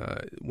saying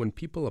when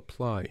people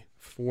apply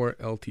for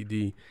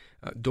LTD,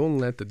 don't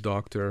let the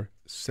doctor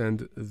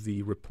send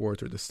the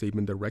report or the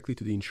statement directly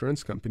to the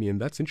insurance company. And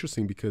that's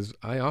interesting because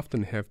I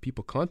often have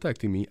people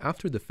contacting me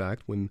after the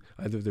fact when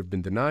either they've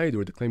been denied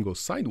or the claim goes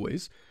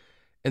sideways,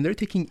 and they're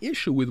taking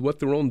issue with what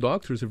their own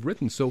doctors have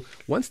written. So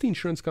once the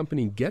insurance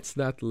company gets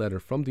that letter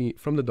from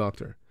the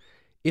doctor,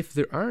 if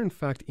there are in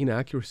fact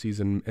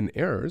inaccuracies and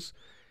errors,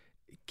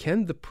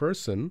 can the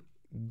person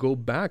go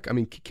back? I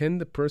mean, can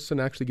the person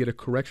actually get a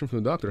correction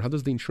from the doctor? How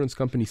does the insurance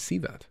company see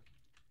that?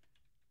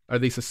 Are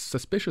they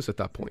suspicious at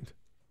that point?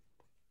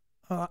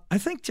 I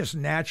think just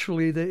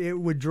naturally that it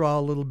would draw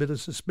a little bit of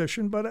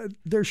suspicion, but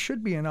there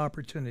should be an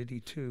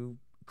opportunity to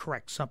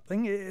correct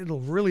something.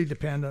 It'll really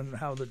depend on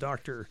how the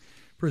doctor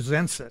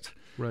presents it.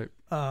 Right.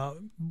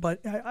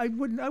 But I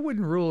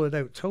wouldn't rule it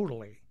out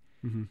totally.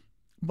 Mm-hmm.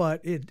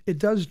 But it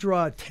does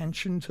draw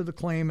attention to the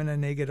claim in a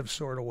negative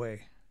sort of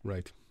way.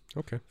 Right.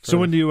 Okay. So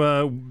when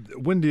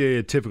do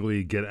you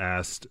typically get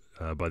asked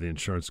by the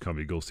insurance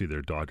company to go see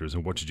their doctors,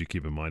 and what should you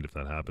keep in mind if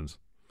that happens?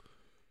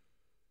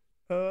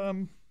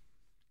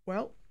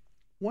 Well,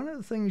 one of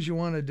the things you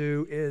want to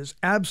do is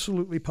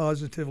absolutely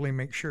positively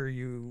make sure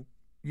you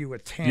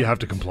attend. You have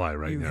to comply,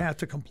 right? You have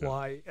to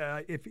comply. Yeah.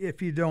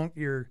 If you don't,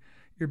 you're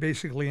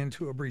basically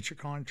into a breach of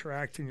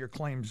contract and your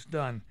claim's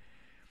done.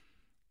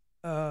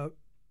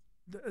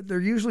 They're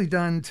usually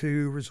done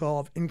to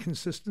resolve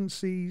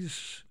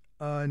inconsistencies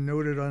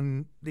noted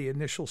on the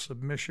initial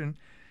submission,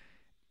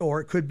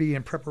 or it could be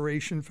in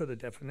preparation for the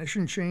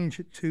definition change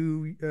at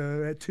 2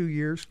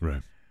 years.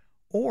 Right.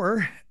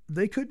 Or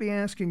they could be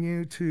asking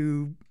you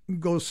to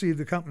go see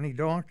the company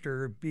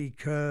doctor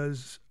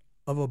because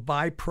of a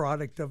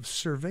byproduct of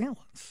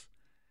surveillance.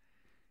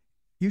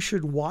 You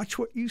should watch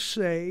what you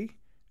say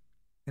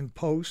and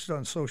post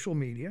on social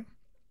media.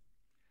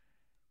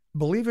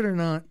 Believe it or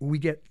not, we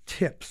get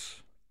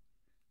tips.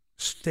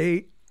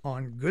 Stay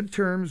on good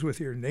terms with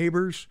your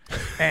neighbors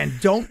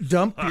and don't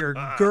dump your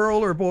girl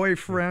or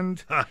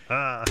boyfriend.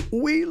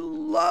 We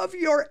love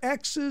your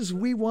exes.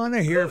 We want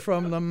to hear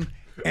from them,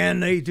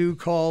 and they do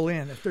call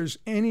in. If there's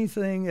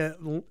anything at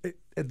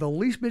the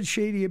least bit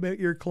shady about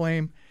your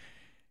claim,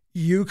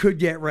 you could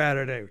get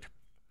ratted out.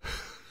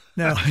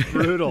 Now,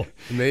 brutal.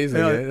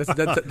 Amazing.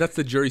 That's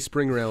the Jerry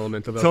Springer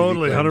element of LTD.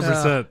 Totally,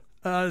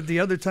 100%. The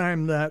other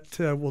time that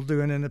we'll do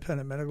an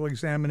independent medical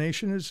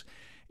examination is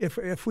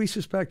if we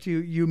suspect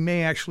you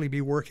may actually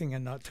be working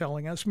and not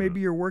telling us. Maybe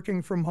you're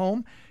working from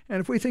home,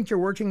 and if we think you're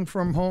working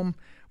from home,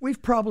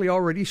 we've probably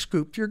already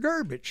scooped your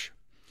garbage.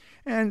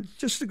 And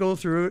just to go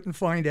through it and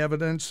find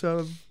evidence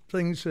of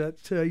things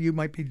that you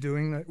might be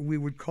doing that we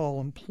would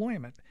call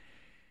employment.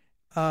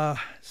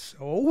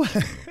 So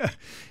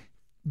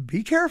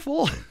be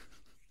careful.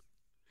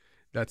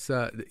 That's,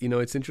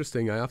 it's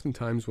interesting. I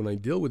oftentimes, when I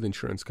deal with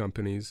insurance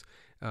companies,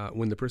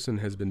 when the person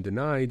has been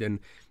denied and,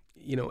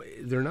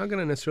 they're not going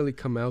to necessarily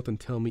come out and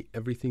tell me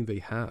everything they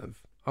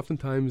have.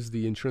 Oftentimes,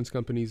 the insurance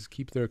companies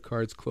keep their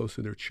cards close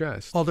to their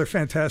chest. Oh, they're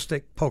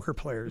fantastic poker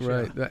players.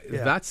 Right.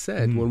 Yeah. That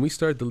said, when we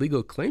start the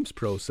legal claims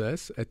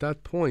process, at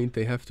that point,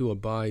 they have to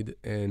abide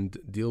and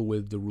deal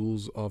with the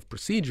rules of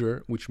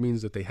procedure, which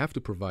means that they have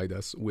to provide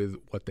us with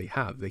what they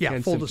have. They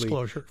can't full simply,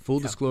 disclosure. Full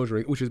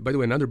disclosure, which is, by the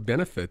way, another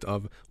benefit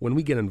of when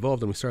we get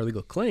involved and we start a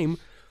legal claim,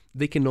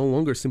 they can no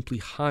longer simply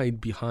hide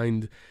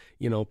behind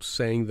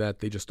saying that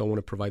they just don't want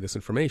to provide this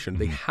information.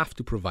 They have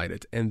to provide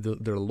it. And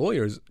their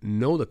lawyers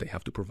know that they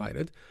have to provide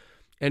it.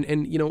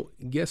 And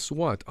guess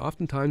what?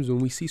 Oftentimes when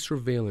we see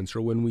surveillance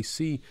or when we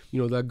see,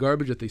 that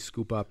garbage that they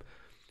scoop up,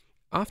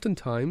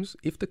 oftentimes,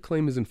 if the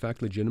claim is in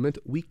fact legitimate,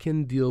 we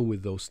can deal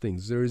with those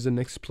things. There is an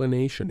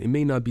explanation. It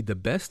may not be the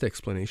best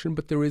explanation,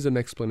 but there is an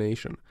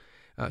explanation.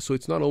 So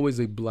it's not always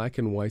a black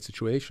and white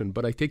situation.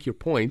 But I take your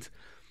point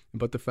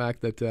about the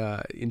fact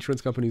that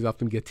insurance companies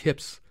often get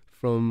tips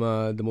from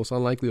the most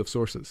unlikely of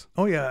sources.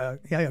 Oh, yeah.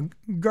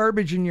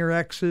 Garbage in your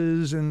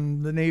exes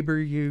and the neighbor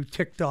you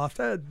ticked off,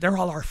 they're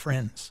all our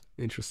friends.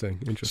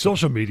 Interesting.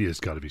 Social media has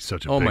got to be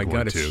such a Oh big my God,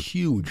 one it's too.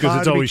 huge. Because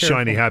it's Gotta be always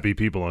shiny, careful. happy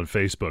people on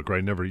Facebook,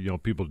 right? Never,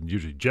 people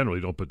usually generally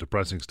don't put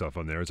depressing stuff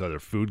on there. It's either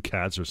food,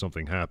 cats, or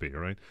something happy,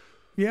 right?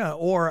 Yeah,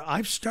 or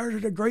I've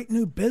started a great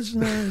new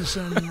business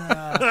and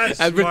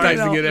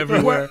Advertising it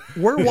everywhere.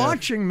 We're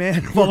watching,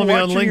 man. Follow We're me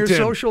on watching your LinkedIn.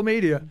 social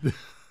media.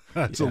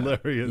 That's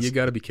hilarious. You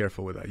got to be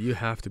careful with that. You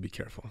have to be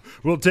careful.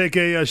 We'll take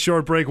a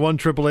short break.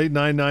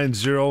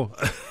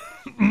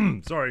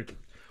 1-888-990. Sorry.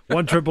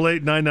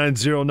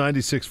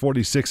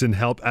 1-888-990-9646 and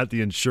help at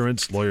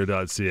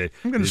theinsurancelawyer.ca.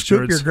 I'm going to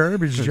scoop your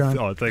garbage, John.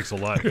 Oh, thanks a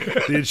lot.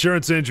 The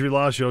Insurance Injury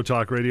Law Show,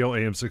 Talk Radio,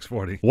 AM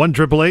 640.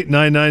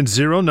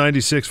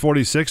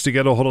 1-888-990-9646 to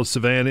get a hold of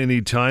Savannah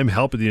anytime.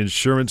 Help at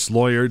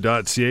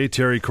theinsurancelawyer.ca.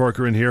 Terry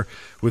Corcoran here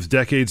with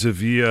decades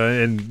of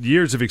and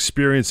years of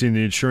experience in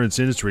the insurance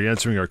industry,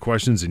 answering our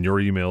questions and your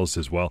emails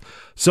as well.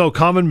 So,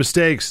 common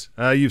mistakes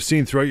you've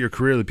seen throughout your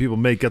career that people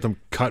make, get them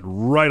cut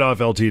right off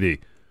LTD.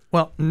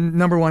 Well,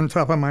 number one,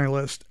 top on my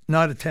list,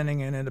 not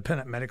attending an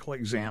independent medical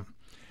exam.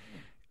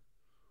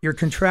 You're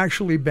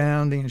contractually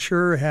bound. The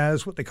insurer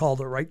has what they call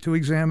the right to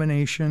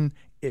examination.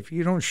 If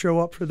you don't show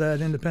up for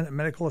that independent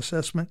medical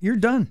assessment, you're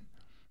done.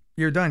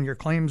 You're done. Your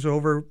claim's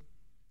over.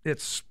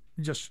 It's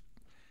just,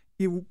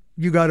 you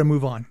got to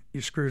move on.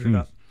 You screwed it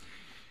up.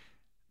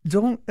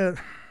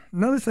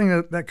 Another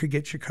thing that could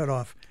get you cut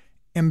off,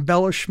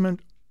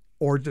 embellishment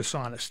or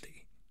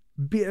dishonesty.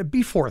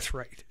 Be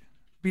forthright.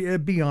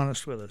 Be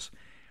honest with us.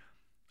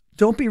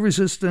 Don't be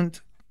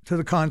resistant to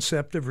the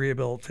concept of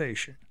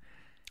rehabilitation.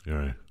 All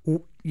right.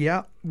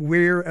 Yeah,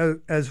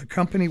 as a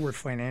company, we're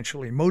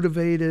financially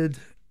motivated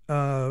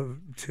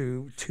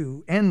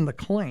to end the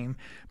claim,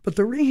 but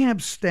the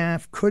rehab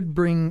staff could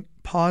bring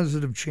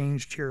positive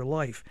change to your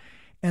life.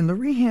 And the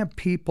rehab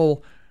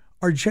people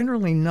are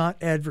generally not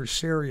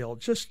adversarial.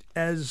 Just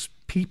as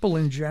people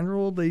in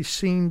general, they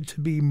seem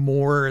to be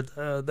more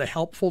the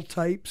helpful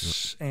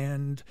types,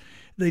 and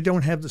they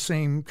don't have the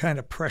same kind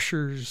of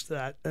pressures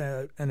that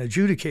an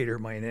adjudicator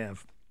might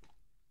have.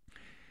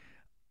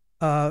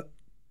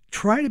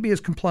 Try to be as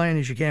compliant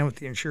as you can with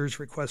the insurer's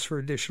request for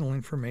additional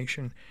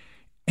information.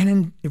 And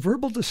in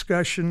verbal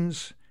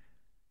discussions,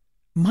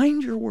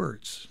 mind your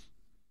words.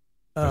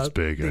 That's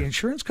big. The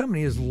insurance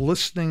company is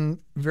listening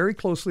very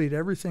closely to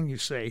everything you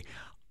say.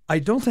 I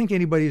don't think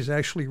anybody is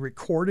actually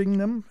recording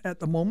them at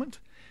the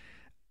moment,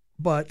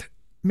 but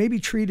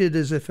maybe treat it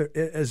as if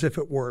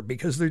it were,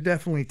 because they're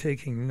definitely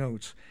taking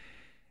notes.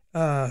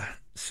 To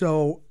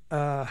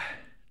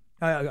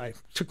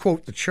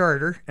quote the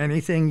charter,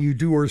 anything you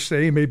do or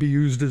say may be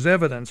used as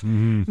evidence.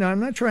 Mm-hmm. Now,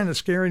 I'm not trying to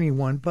scare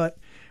anyone, but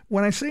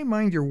when I say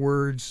mind your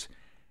words,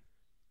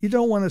 you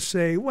don't want to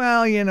say,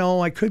 well,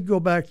 I could go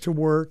back to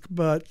work,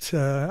 but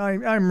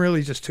I'm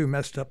really just too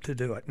messed up to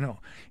do it. No,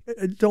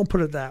 don't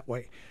put it that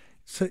way.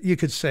 So you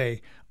could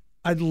say,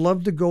 I'd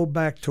love to go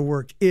back to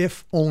work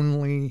if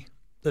only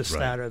this,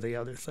 that, or the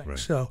other thing. Right.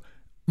 So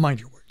mind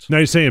your words. Now,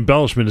 you say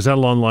embellishment. Is that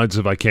along the lines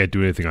of I can't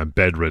do anything, I'm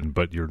bedridden,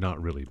 but you're not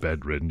really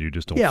bedridden. You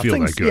just don't feel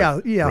that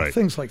good. Yeah, right.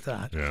 Things like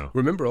that. Yeah.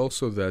 Remember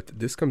also that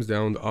this comes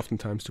down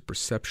oftentimes to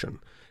perception.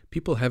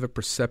 People have a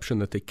perception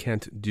that they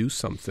can't do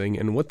something,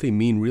 and what they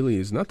mean really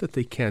is not that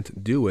they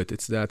can't do it.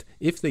 It's that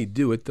if they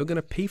do it, they're going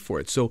to pay for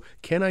it. So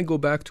can I go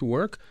back to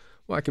work?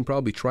 Well, I can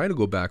probably try to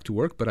go back to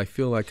work, but I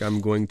feel like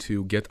I'm going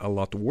to get a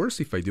lot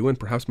worse if I do, and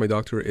perhaps my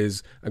doctor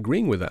is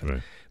agreeing with that.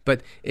 Right.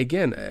 But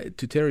again,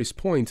 to Terry's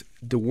point,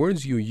 the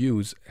words you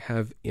use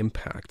have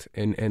impact,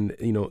 and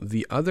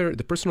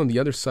the person on the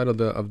other side of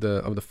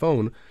the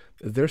phone,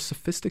 they're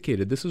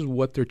sophisticated. This is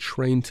what they're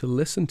trained to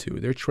listen to.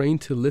 They're trained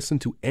to listen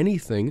to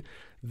anything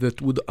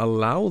that would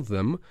allow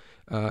them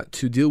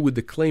to deal with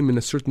the claim in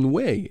a certain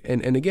way.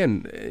 And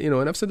again,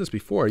 and I've said this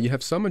before, you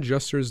have some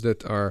adjusters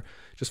that are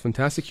just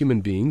fantastic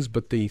human beings,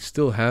 but they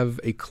still have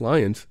a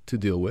client to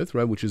deal with,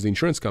 right, which is the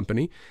insurance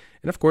company.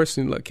 And of course,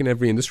 like in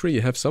every industry,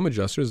 you have some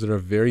adjusters that are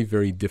very,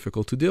 very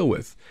difficult to deal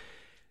with.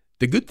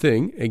 The good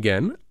thing,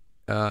 again,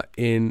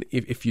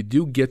 if you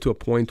do get to a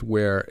point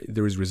where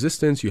there is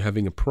resistance, you're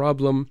having a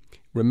problem,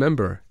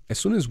 remember, as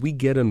soon as we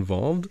get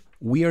involved,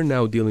 we are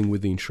now dealing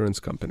with the insurance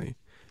company.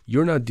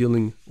 You're not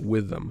dealing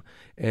with them.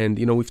 And,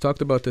 we've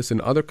talked about this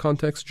in other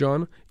contexts,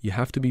 John. You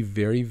have to be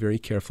very, very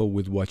careful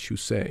with what you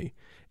say.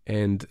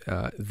 And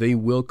they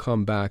will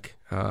come back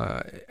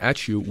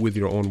at you with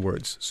your own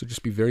words. So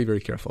just be very,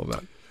 very careful of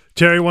that.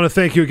 Terry, I want to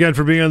thank you again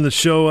for being on the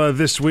show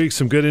this week.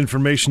 Some good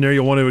information there.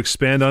 You want to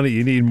expand on it,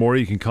 you need more,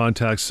 you can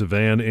contact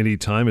Savannah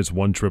anytime. It's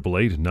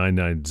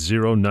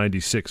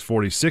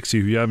 1-888-990-9646.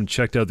 If you haven't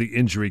checked out the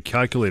injury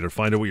calculator,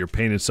 find out what your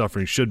pain and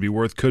suffering should be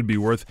worth, could be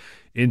worth,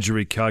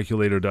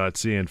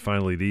 injurycalculator.ca. And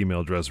finally, the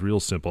email address, real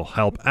simple,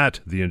 help at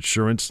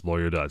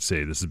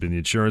theinsurancelawyer.ca. This has been the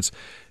Insurance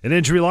and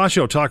Injury Law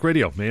Show, Talk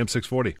Radio, AM 640.